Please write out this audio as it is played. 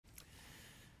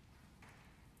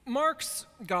Mark's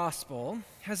gospel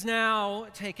has now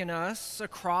taken us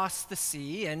across the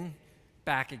sea and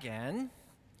back again.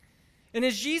 And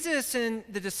as Jesus and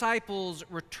the disciples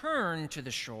return to the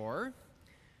shore,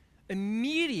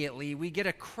 immediately we get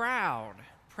a crowd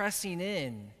pressing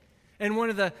in. And one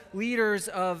of the leaders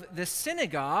of the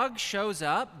synagogue shows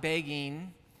up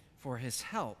begging for his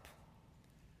help.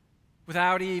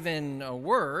 Without even a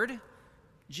word,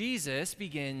 Jesus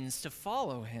begins to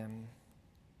follow him.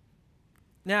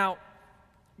 Now,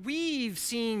 we've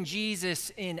seen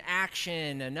Jesus in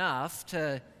action enough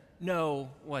to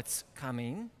know what's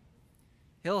coming.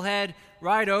 He'll head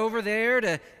right over there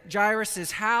to Jairus'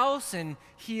 house and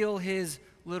heal his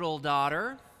little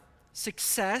daughter.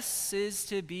 Success is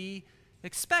to be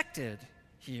expected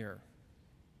here.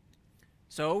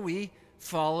 So we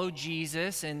follow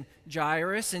Jesus and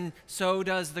Jairus, and so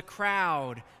does the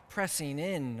crowd pressing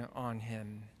in on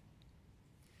him.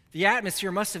 The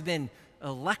atmosphere must have been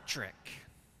electric,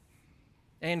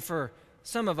 and for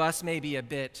some of us, maybe a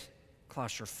bit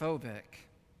claustrophobic.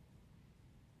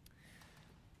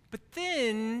 But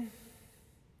then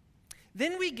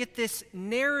we get this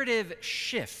narrative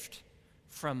shift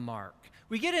from Mark.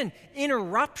 We get an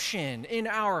interruption in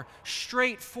our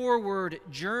straightforward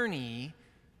journey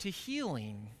to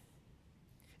healing.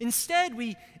 Instead,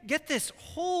 we get this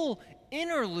whole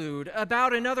interlude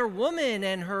about another woman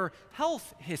and her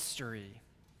health history.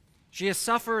 She has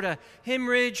suffered a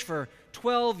hemorrhage for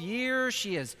 12 years.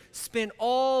 She has spent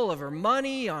all of her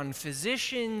money on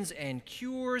physicians and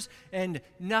cures, and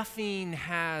nothing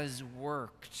has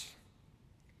worked.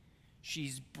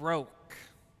 She's broke.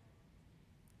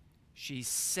 She's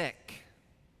sick.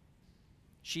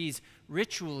 She's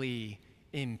ritually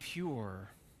impure.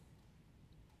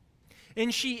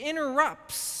 And she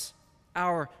interrupts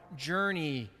our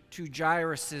journey to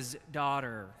Jairus'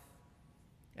 daughter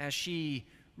as she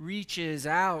reaches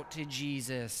out to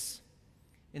Jesus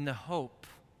in the hope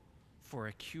for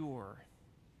a cure.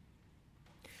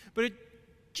 But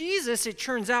Jesus, it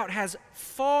turns out, has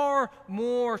far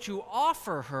more to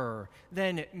offer her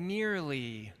than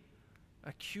merely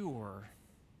a cure.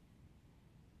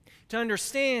 To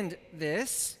understand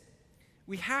this,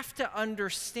 we have to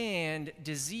understand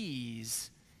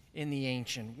disease in the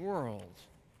ancient world.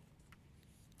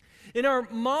 In our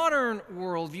modern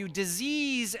worldview,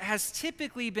 disease has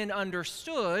typically been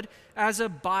understood as a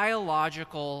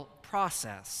biological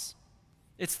process.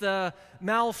 It's the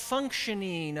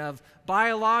malfunctioning of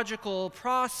biological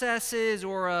processes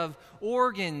or of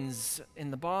organs in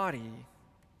the body.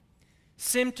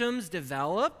 Symptoms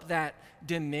develop that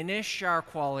diminish our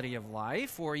quality of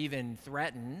life or even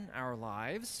threaten our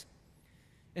lives.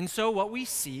 And so what we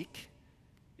seek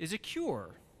is a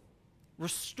cure.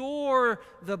 Restore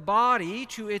the body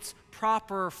to its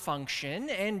proper function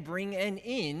and bring an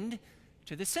end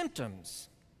to the symptoms.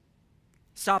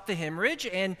 Stop the hemorrhage,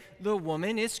 and the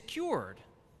woman is cured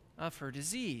of her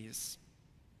disease.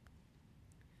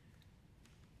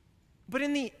 But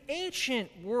in the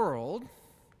ancient world,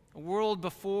 a world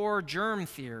before germ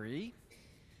theory,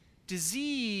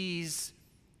 disease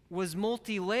was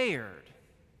multi-layered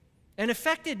and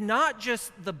affected not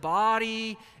just the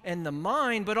body and the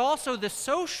mind, but also the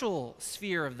social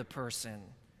sphere of the person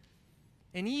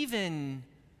and even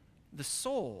the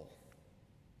soul.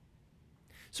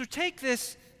 So take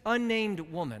this unnamed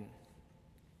woman.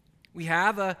 We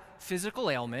have a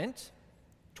physical ailment,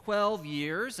 12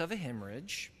 years of a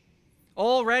hemorrhage,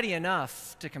 already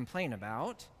enough to complain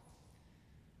about.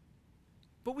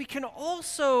 But we can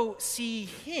also see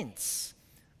hints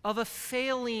of a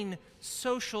failing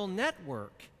social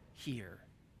network here.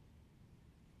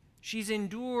 She's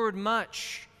endured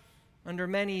much under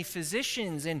many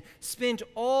physicians and spent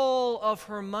all of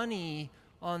her money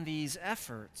on these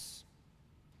efforts.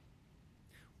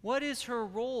 What is her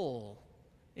role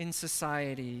in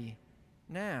society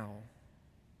now?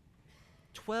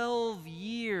 12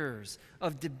 years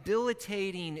of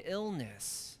debilitating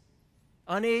illness,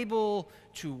 unable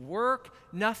to work,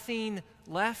 nothing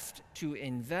left to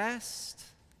invest.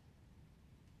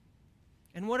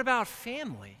 And what about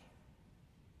family?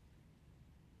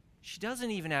 She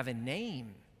doesn't even have a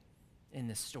name in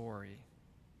the story.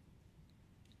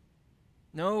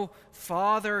 No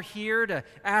father here to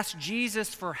ask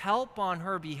Jesus for help on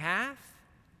her behalf.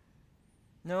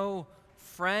 No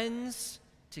friends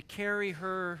to carry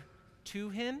her to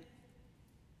him.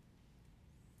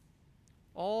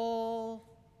 All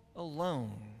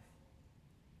alone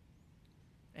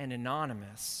and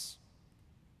anonymous.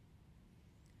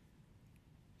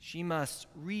 She must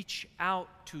reach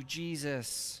out to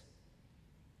Jesus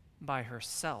by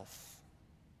herself.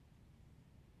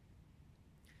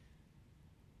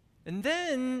 And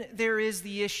then there is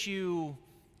the issue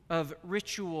of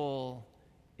ritual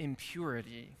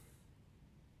impurity.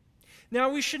 Now,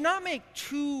 we should not make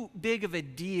too big of a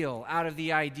deal out of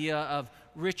the idea of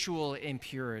ritual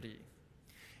impurity.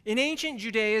 In ancient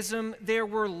Judaism, there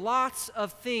were lots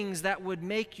of things that would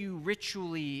make you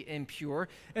ritually impure,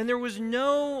 and there was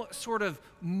no sort of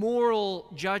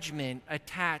moral judgment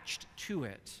attached to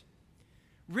it.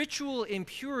 Ritual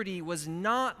impurity was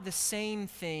not the same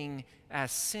thing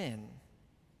as sin.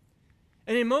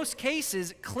 And in most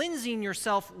cases, cleansing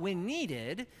yourself when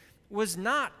needed was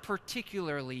not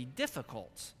particularly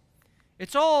difficult.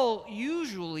 It's all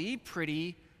usually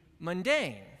pretty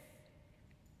mundane.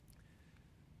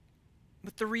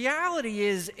 But the reality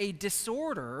is a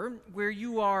disorder where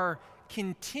you are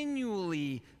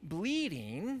continually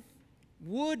bleeding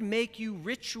would make you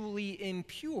ritually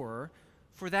impure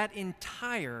for that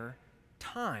entire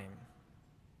time.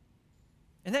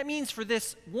 And that means for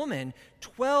this woman,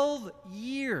 12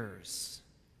 years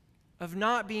of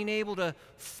not being able to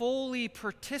fully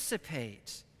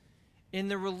participate in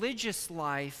the religious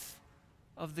life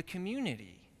of the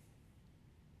community.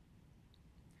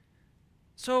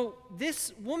 So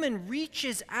this woman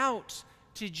reaches out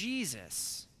to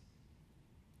Jesus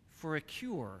for a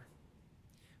cure,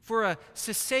 for a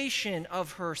cessation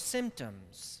of her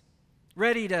symptoms,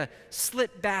 ready to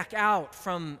slip back out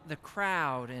from the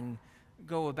crowd and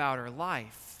go about her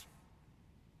life.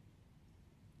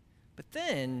 But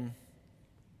then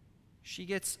she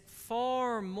gets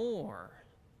far more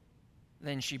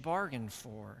than she bargained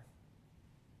for.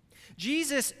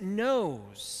 Jesus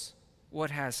knows what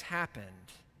has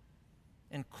happened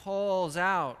and calls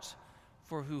out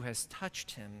for who has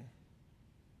touched him.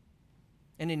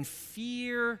 And in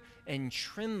fear and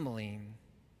trembling,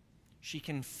 she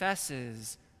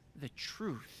confesses the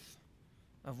truth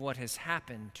of what has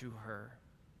happened to her.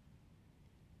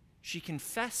 She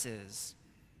confesses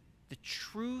the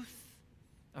truth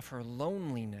of her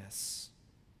loneliness,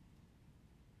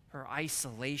 her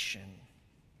isolation.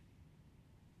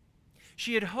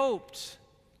 She had hoped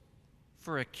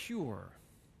for a cure,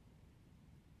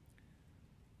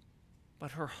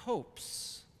 but her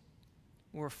hopes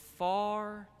were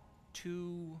far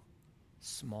too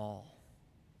small.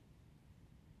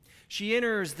 She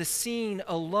enters the scene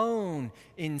alone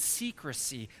in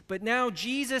secrecy, but now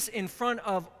Jesus, in front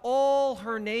of all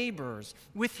her neighbors,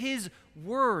 with his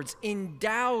words,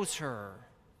 endows her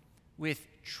with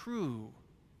true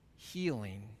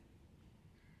healing.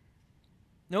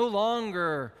 No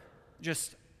longer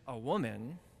just a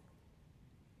woman,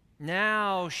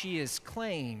 now she is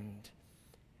claimed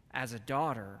as a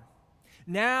daughter.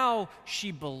 Now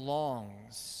she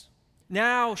belongs.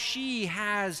 Now she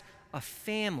has a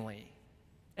family,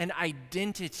 an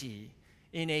identity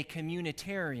in a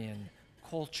communitarian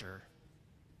culture.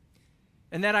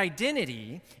 And that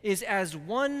identity is as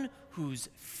one whose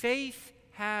faith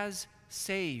has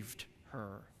saved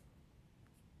her.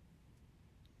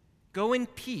 Go in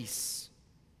peace,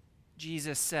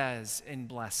 Jesus says in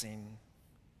blessing,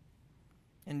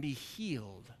 and be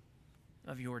healed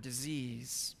of your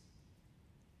disease.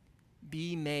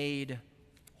 Be made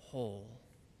whole.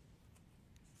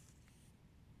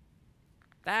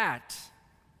 That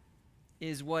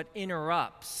is what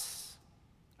interrupts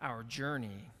our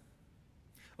journey.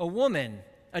 A woman,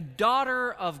 a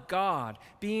daughter of God,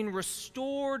 being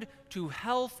restored to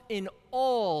health in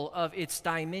all of its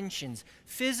dimensions,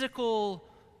 physical,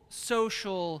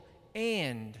 social,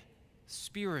 and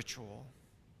spiritual.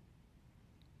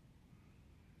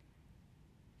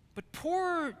 But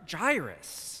poor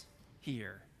Jairus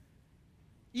here,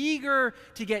 eager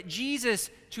to get Jesus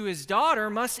to his daughter,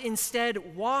 must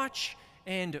instead watch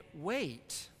and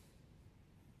wait.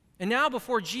 And now,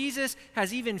 before Jesus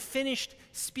has even finished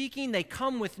speaking, they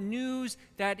come with news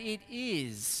that it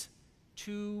is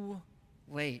too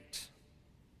late.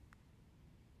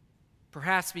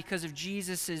 Perhaps because of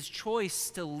Jesus' choice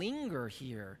to linger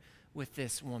here with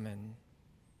this woman.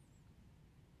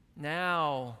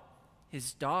 Now,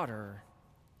 his daughter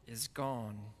is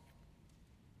gone.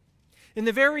 In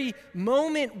the very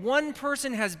moment one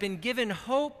person has been given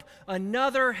hope,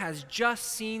 another has just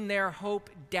seen their hope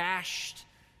dashed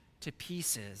to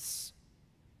pieces.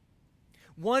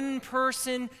 One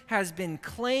person has been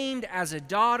claimed as a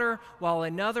daughter, while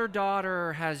another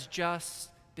daughter has just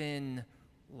been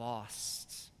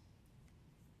lost.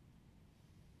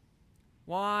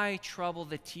 Why trouble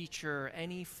the teacher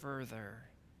any further,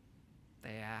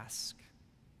 they ask.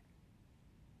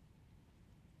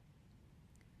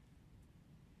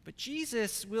 But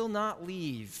Jesus will not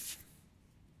leave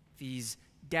these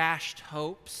dashed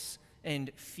hopes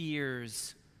and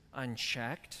fears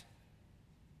unchecked.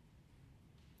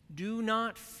 Do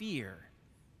not fear,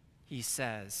 he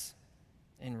says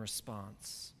in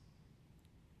response.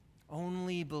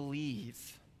 Only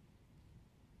believe.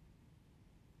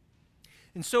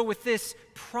 And so with this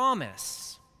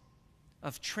promise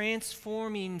of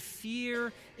transforming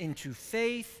fear into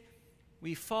faith,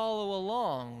 we follow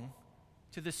along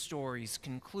to the story's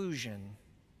conclusion.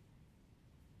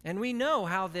 And we know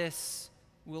how this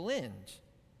will end.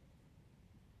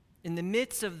 In the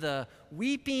midst of the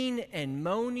weeping and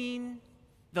moaning,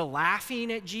 the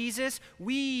laughing at Jesus,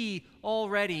 we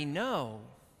already know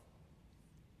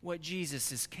what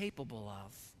Jesus is capable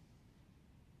of.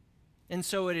 And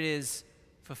so it is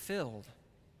fulfilled.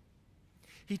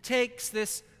 He takes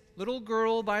this little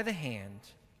girl by the hand,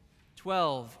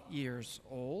 12 years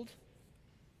old,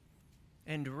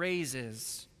 and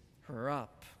raises her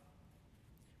up,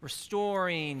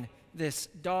 restoring this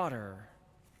daughter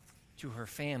to her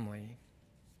family.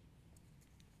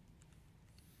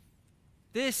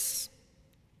 This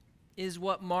is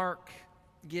what Mark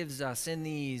gives us in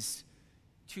these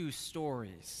two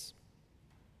stories.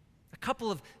 A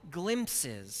couple of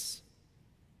glimpses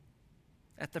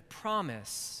at the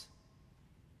promise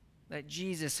that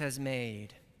Jesus has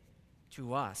made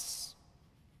to us.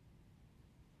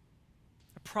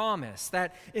 A promise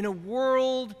that in a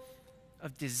world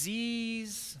of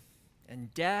disease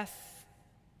and death,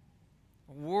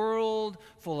 a world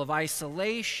full of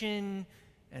isolation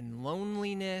and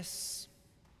loneliness,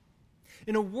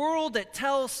 in a world that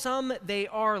tells some they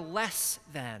are less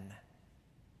than,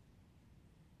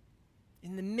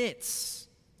 in the midst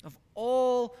of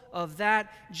all of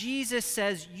that, Jesus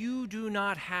says, you do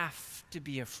not have to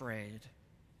be afraid,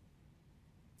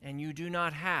 and you do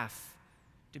not have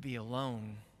to be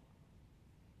alone.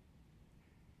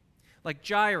 Like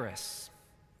Jairus,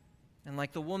 and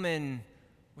like the woman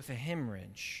with a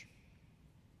hemorrhage,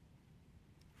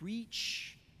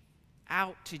 reach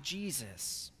out to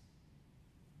Jesus.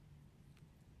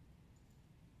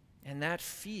 And that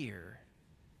fear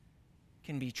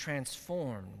can be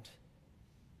transformed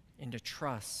into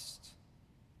trust.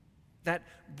 That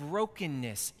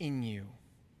brokenness in you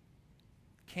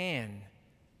can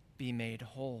be made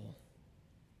whole.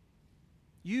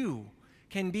 You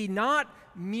can be not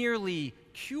merely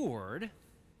cured,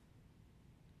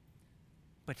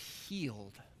 but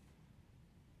healed.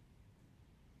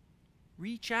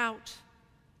 Reach out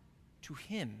to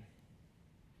him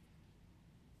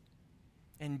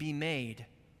and be made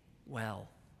well.